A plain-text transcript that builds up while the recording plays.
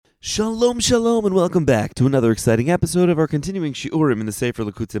Shalom, shalom, and welcome back to another exciting episode of our continuing Shiurim in the Sefer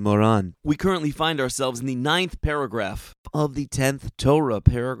Likutei Moharan. We currently find ourselves in the 9th paragraph of the 10th Torah,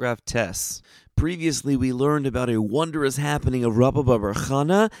 paragraph Tes. Previously, we learned about a wondrous happening of Rabbi Bar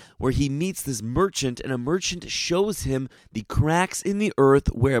Chana, where he meets this merchant, and a merchant shows him the cracks in the earth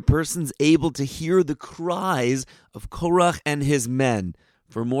where a person's able to hear the cries of Korach and his men.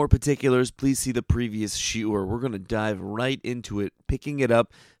 For more particulars, please see the previous shiur. We're going to dive right into it, picking it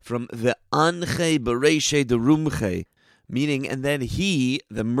up from the Anche Bereshe de Rumche, meaning, and then he,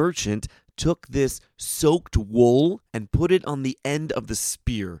 the merchant, took this soaked wool and put it on the end of the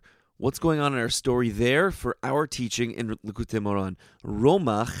spear. What's going on in our story there for our teaching in Likutei Moharan?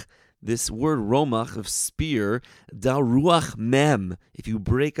 Romach, this word romach of spear, da ruach mem. If you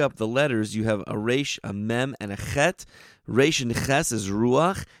break up the letters, you have a resh, a mem, and a chet. Resh and ches is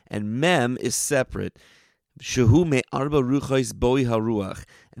ruach, and mem is separate. Shehu me arba ruchos boi haruach.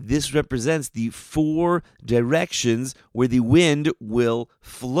 This represents the 4 directions where the wind will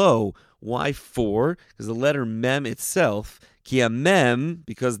flow. Why 4? Because the letter mem itself, ki mem,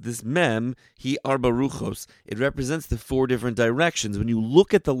 because this mem, he arba ruchos. It represents the 4 different directions. When you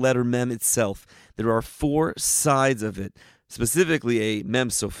look at the letter mem itself, there are 4 sides of it. Specifically, a mem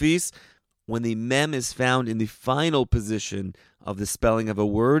sophis. When the mem is found in the final position of the spelling of a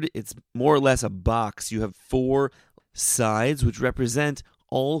word, it's more or less a box. You have 4 sides, which represent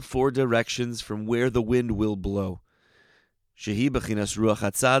all 4 directions from where the wind will blow. Shehi bechinas ruach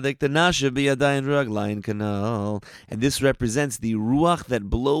hatzadik denashe biyadayin raglayin kanal. And this represents the ruach that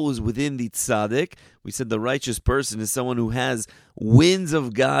blows within the tzaddik. We said the righteous person is someone who has winds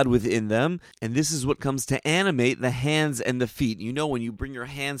of God within them, and this is what comes to animate the hands and the feet. You know, when you bring your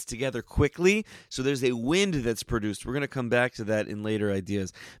hands together quickly, so there's a wind that's produced. We're going to come back to that in later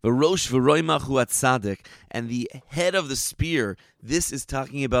ideas. V'rosh v'roimach hu hatzadik, and the head of the spear, this is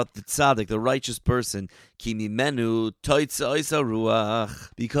talking about the tzaddik, the righteous person. Ki mimenu toitza oisa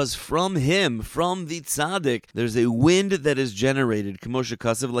ruach, because from him, from the tzaddik, there's a wind that is generated. K'moshe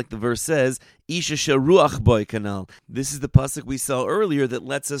kasev, like the verse says, Isha sheruach boy kanal. This is the pasuk we saw earlier that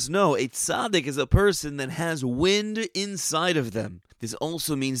lets us know a tzaddik is a person that has wind inside of them. This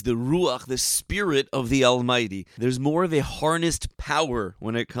also means the ruach, the spirit of the Almighty. There's more of a harnessed power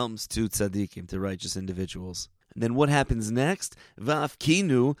when it comes to tzaddikim, to righteous individuals. And then what happens next?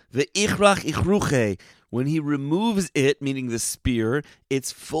 Va'afkinu ve'ichrach ichruche. When he removes it, meaning the spear,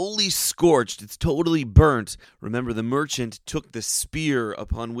 it's fully scorched. It's totally burnt. Remember, the merchant took the spear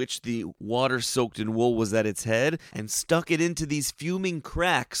upon which the water soaked in wool was at its head and stuck it into these fuming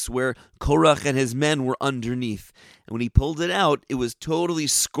cracks where Korach and his men were underneath. And when he pulled it out, it was totally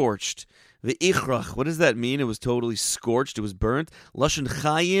scorched. The ichrach, what does that mean? It was totally scorched, it was burnt. Lashon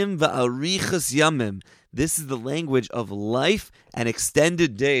chayim va'arichas yamim. This is the language of life and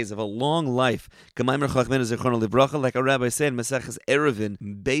extended days, of a long life. Like a rabbi said in Maseches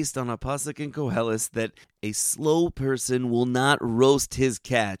Eruvin, based on a pasuk in Koheles, that a slow person will not roast his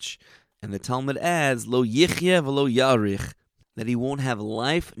catch. And the Talmud adds, lo yichya v'lo yarich, that he won't have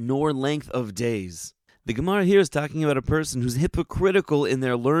life nor length of days. The Gemara here is talking about a person who's hypocritical in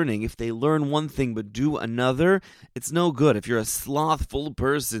their learning. If they learn one thing but do another, it's no good. If you're a slothful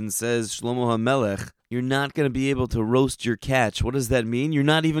person, says Shlomo HaMelech, you're not going to be able to roast your catch. What does that mean? You're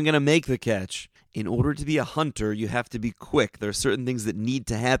not even going to make the catch. In order to be a hunter, you have to be quick. There are certain things that need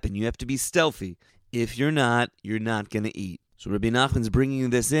to happen. You have to be stealthy. If you're not going to eat. So Rabbi Nachman's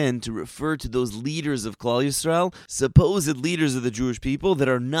bringing this in to refer to those leaders of Klal Yisrael, supposed leaders of the Jewish people that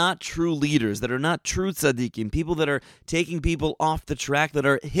are not true leaders, that are not true tzaddikim, people that are taking people off the track, that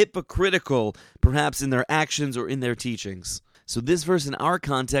are hypocritical, perhaps in their actions or in their teachings. So this verse in our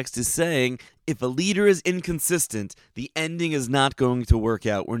context is saying, if a leader is inconsistent, the ending is not going to work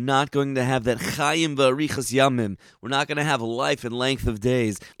out. We're not going to have that chayim v'arichas yamim. We're not going to have life and length of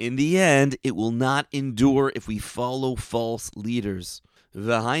days. In the end, it will not endure if we follow false leaders.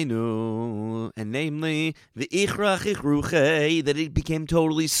 V'hainu, and namely, v'ichrach ichruche, that it became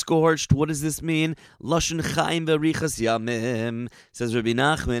totally scorched. What does this mean? Lashon chayim v'arichas yamim. Says Rabbi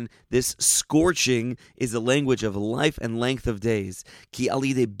Nachman, this scorching is a language of life and length of days. Ki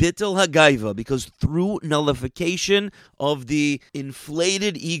alidei bittul hagaiva, because through nullification of the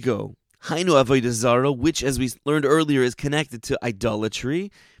inflated ego, hainu avodah zara, which, as we learned earlier, is connected to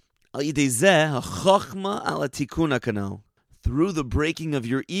idolatry. Alidei zeh hachachma ala tikun hakanal. Through the breaking of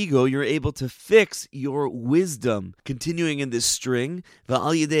your ego, you're able to fix your wisdom. Continuing in this string,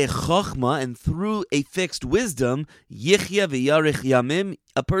 v'al yedei chochma, and through a fixed wisdom, yichya v'yarich yamim,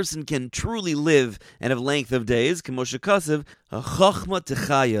 a person can truly live and have length of days. K'moshe kasev, chochma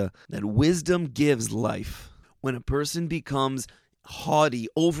techaya, that wisdom gives life. When a person becomes haughty,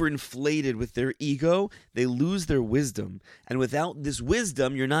 overinflated with their ego, they lose their wisdom. And without this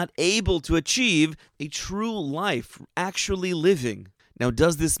wisdom, you're not able to achieve a true life, actually living. Now,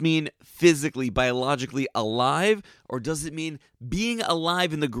 does this mean physically, biologically alive, or does it mean being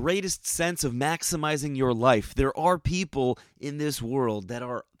alive in the greatest sense of maximizing your life? There are people in this world that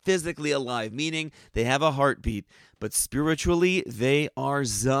are physically alive, meaning they have a heartbeat, but spiritually they are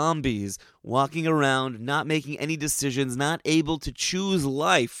zombies, walking around, not making any decisions, not able to choose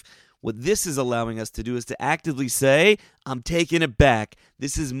life. What this is allowing us to do is to actively say, I'm taking it back.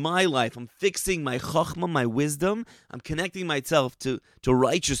 This is my life. I'm fixing my chokhmah, my wisdom. I'm connecting myself to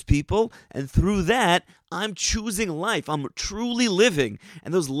righteous people. And through that, I'm choosing life. I'm truly living.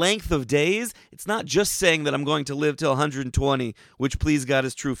 And those length of days, it's not just saying that I'm going to live till 120, which please God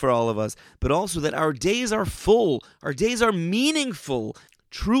is true for all of us, but also that our days are full. Our days are meaningful.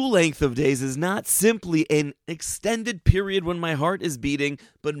 True length of days is not simply an extended period when my heart is beating,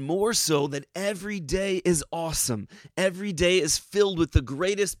 but more so that every day is awesome. Every day is filled with the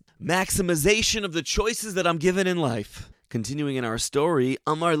greatest maximization of the choices that I'm given in life. Continuing in our story,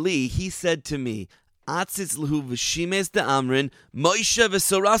 Amar Li, he said to me, Atzitz lehu v'shimes de amrin, Moshe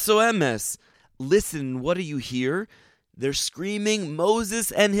v'soraso emes. Listen, what do you hear? They're screaming, Moses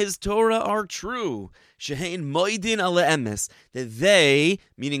and his Torah are true. Shehein moidin ala emes. That they,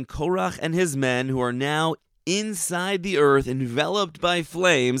 meaning Korach and his men, who are now inside the earth, enveloped by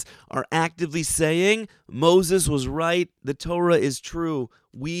flames, are actively saying, Moses was right, the Torah is true.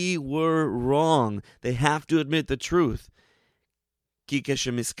 We were wrong. They have to admit the truth. Because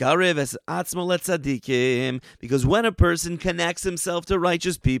when a person connects himself to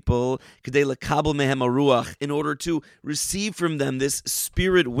righteous people, in order to receive from them this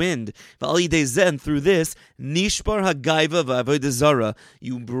spirit wind, through this,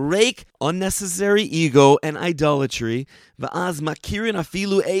 you break unnecessary ego and idolatry.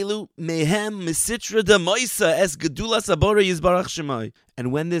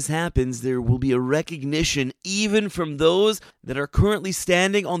 And when this happens, there will be a recognition even from those that are currently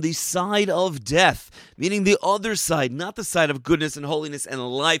standing on the side of death, meaning the other side, not the side of goodness and holiness and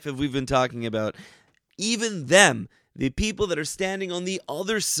life as we've been talking about. Even them, the people that are standing on the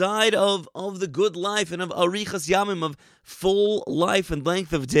other side of the good life and of arichas yamim, of full life and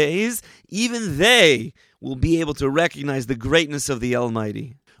length of days, even they will be able to recognize the greatness of the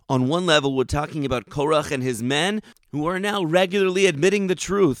Almighty. On one level, we're talking about Korach and his men, who are now regularly admitting the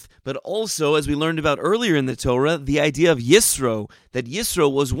truth. But also, as we learned about earlier in the Torah, the idea of Yisro, that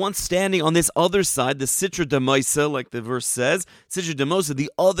Yisro was once standing on this other side, the Sitra Demosa, like the verse says, Sitra Demosa, the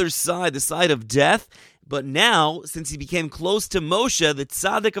other side, the side of death. But now, since he became close to Moshe, the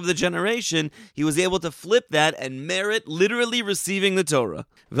tzaddik of the generation, he was able to flip that and merit literally receiving the Torah.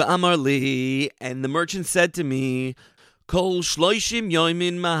 V'amar li, and the merchant said to me, Kol shloishim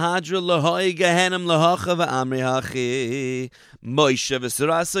yoimin mahadra lahoi gehenim lahacha v'amri hachi Moshe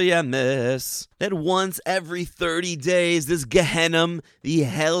v'saraso yemes. That once every 30 days, this Gehenim, the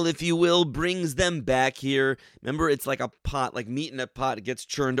hell, if you will, brings them back here. Remember, it's like a pot, like meat in a pot. It gets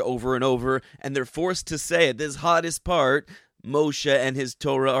churned over and over, and they're forced to say it. This hottest part, Moshe and his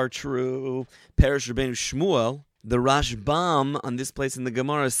Torah are true. Perish Rabbeinu Shmuel, the Rashbam on this place in the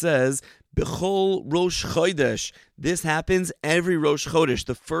Gemara says, B'chol Rosh Chodesh. This happens every Rosh Chodesh,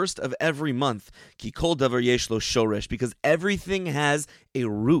 the first of every month. Ki kol davar yesh lo shoresh, because everything has a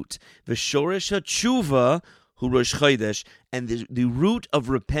root. V'shoresh hatshuva hu Rosh Chodesh, and the root of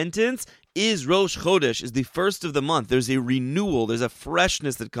repentance is Rosh Chodesh, is the first of the month. There's a renewal, there's a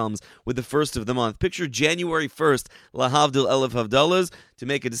freshness that comes with the first of the month. Picture January 1st, Lahavdil Elef Havdalas, to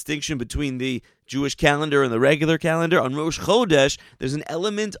make a distinction between the Jewish calendar and the regular calendar. On Rosh Chodesh, there's an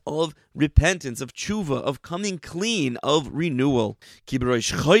element of repentance, of tshuva, of coming clean, of renewal. Ki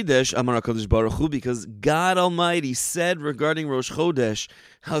b'Rosh Chodesh, Amar HaKadosh Baruch Hu, because God Almighty said regarding Rosh Chodesh,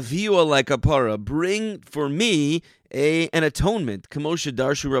 Haviu like a para, bring for me an atonement. Kamosha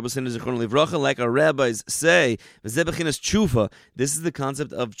Darshu Rabbeinu Zichron Livracha, like our rabbis say, V'zebechinas tshuva. This is the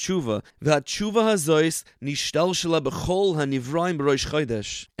concept of tshuva. V'hatshuva hazois nishtalshela b'chol hanivraim b'Rosh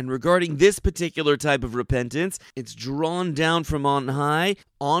Chodesh. And regarding this particular type of repentance, it's drawn down from on high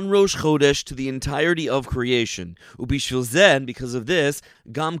on Rosh Chodesh to the entirety of creation. Ubishvil zen, because of this,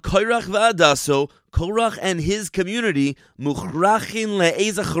 Gam Korach v'Adaso, Korach and his community, Muchrachin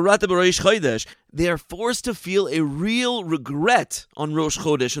le'eza charata b'Rosh Chodesh. They are forced to feel a real regret on Rosh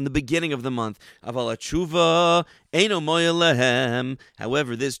Chodesh in the beginning of the month. Aval tshuva eino moya lehem.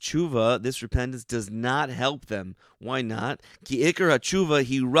 However, this tshuva, this repentance, does not help them. Why not? Ki ikar hatshuva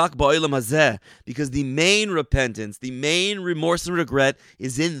hi rak ba'olam hazeh. Because the main repentance, the main remorse and regret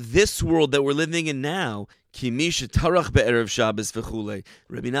is in this world that we're living in now. Ki mi shetarach be'erev Shabbos v'chulei.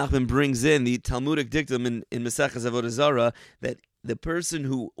 Rabbi Nachman brings in the Talmudic dictum in Maseches Avodah Zarah that the person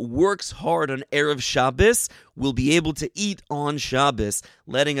who works hard on Erev Shabbos will be able to eat on Shabbos,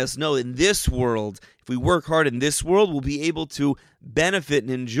 letting us know in this world, if we work hard in this world, we'll be able to benefit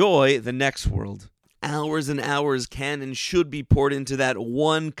and enjoy the next world. Hours and hours can and should be poured into that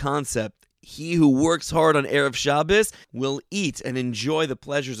one concept. He who works hard on Erev Shabbos will eat and enjoy the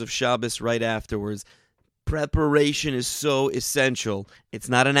pleasures of Shabbos right afterwards. Preparation is so essential. It's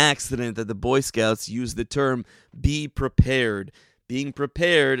not an accident that the Boy Scouts use the term, be prepared. Being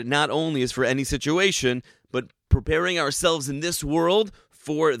prepared not only is for any situation, but preparing ourselves in this world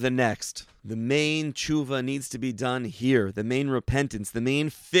for the next. The main tshuva needs to be done here. The main repentance, the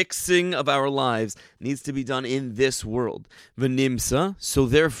main fixing of our lives needs to be done in this world. V'nimsa, so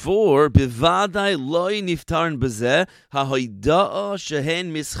therefore, bivadai loy niftarn bezeh ha'hoida'a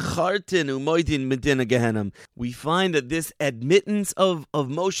shehen mischartin umoidin medina gehenim. We find that this admittance of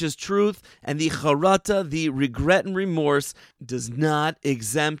Moshe's truth and the charata, the regret and remorse, does not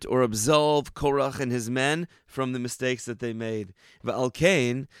exempt or absolve Korach and his men from the mistakes that they made.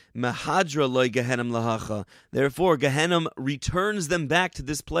 V'alkein mahadra loy Gehenim lahacha. Therefore, Gehenim returns them back to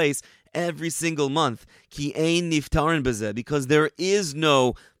this place every single month. Ki ein niftarin bezeh, because there is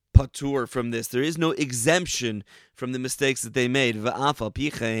no patur from this. There is no exemption from the mistakes that they made. V'afal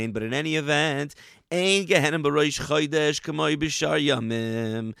pichein, but in any event, ein Gehenim b'rosh chodesh k'moi b'shar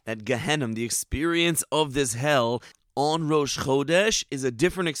yamim. That Gehenim, the experience of this hell on Rosh Chodesh, is a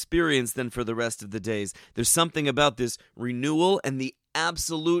different experience than for the rest of the days. There's something about this renewal and the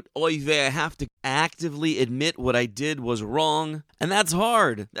absolute oive. I have to actively admit what I did was wrong. And that's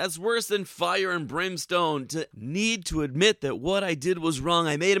hard. That's worse than fire and brimstone, to need to admit that what I did was wrong.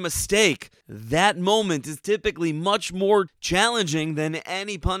 I made a mistake. That moment is typically much more challenging than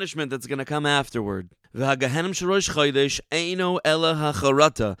any punishment that's going to come afterward. The Gehenim of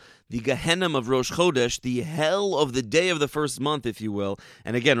Rosh Chodesh, the hell of the day of the first month, if you will.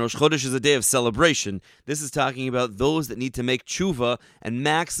 And again, Rosh Chodesh is a day of celebration. This is talking about those that need to make tshuva and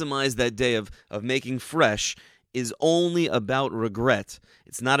maximize that day of making fresh, is only about regret.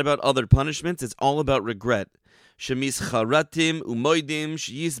 It's not about other punishments, it's all about regret. Shemischaratim umoidim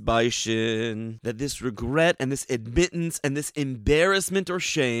sheyisbaishin. That this regret and this admittance and this embarrassment or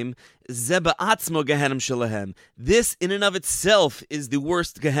shame, zeba atzmo gehenim shelahem. This in and of itself is the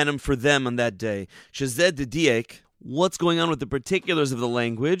worst gehenim for them on that day. Shezed dediek. What's going on with the particulars of the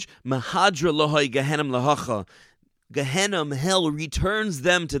language? Mahadra lohai gehenim lahacha. Gehenim, hell, returns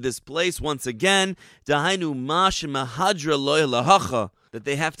them to this place once again. Dahainu mash mahadra loy lahacha. That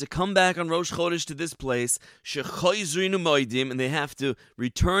they have to come back on Rosh Chodesh to this place, shechoizrinu moidim, and they have to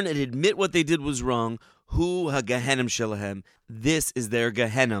return and admit what they did was wrong. Hu ha-gehenim shelahem. This is their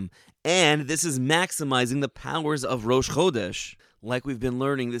Gehenim. And this is maximizing the powers of Rosh Chodesh. Like we've been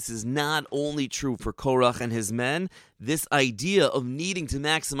learning, this is not only true for Korach and his men. This idea of needing to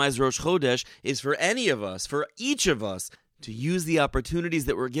maximize Rosh Chodesh is for any of us, for each of us, to use the opportunities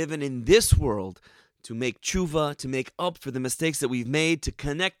that we're given in this world to make tshuva, to make up for the mistakes that we've made, to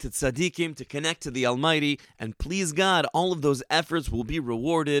connect to tzaddikim, to connect to the Almighty, and please God, all of those efforts will be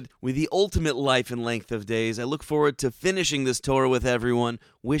rewarded with the ultimate life and length of days. I look forward to finishing this Torah with everyone,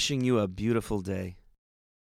 wishing you a beautiful day.